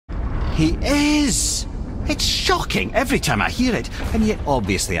He is! It's shocking every time I hear it, and yet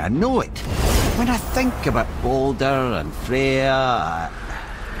obviously I know it. When I think about Balder and Freya...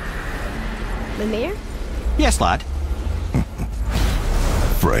 Mimir? Yes, lad.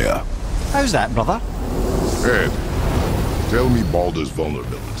 Freya. How's that, brother? Ed, tell me Balder's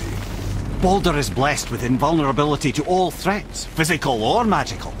vulnerability. Balder is blessed with invulnerability to all threats, physical or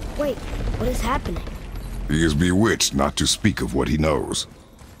magical. Wait, what is happening? He is bewitched not to speak of what he knows.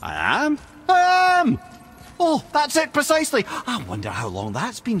 I am? I am! Oh, that's it precisely. I wonder how long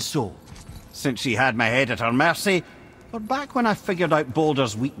that's been so. Since she had my head at her mercy, or back when I figured out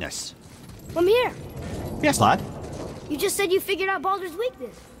Balder's weakness. Mimir, Yes, lad? you just said you figured out Baldur's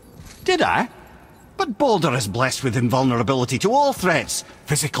weakness. Did I? But Balder is blessed with invulnerability to all threats,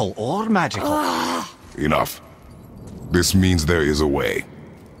 physical or magical. Enough. This means there is a way.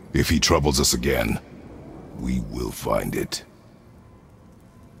 If he troubles us again, we will find it.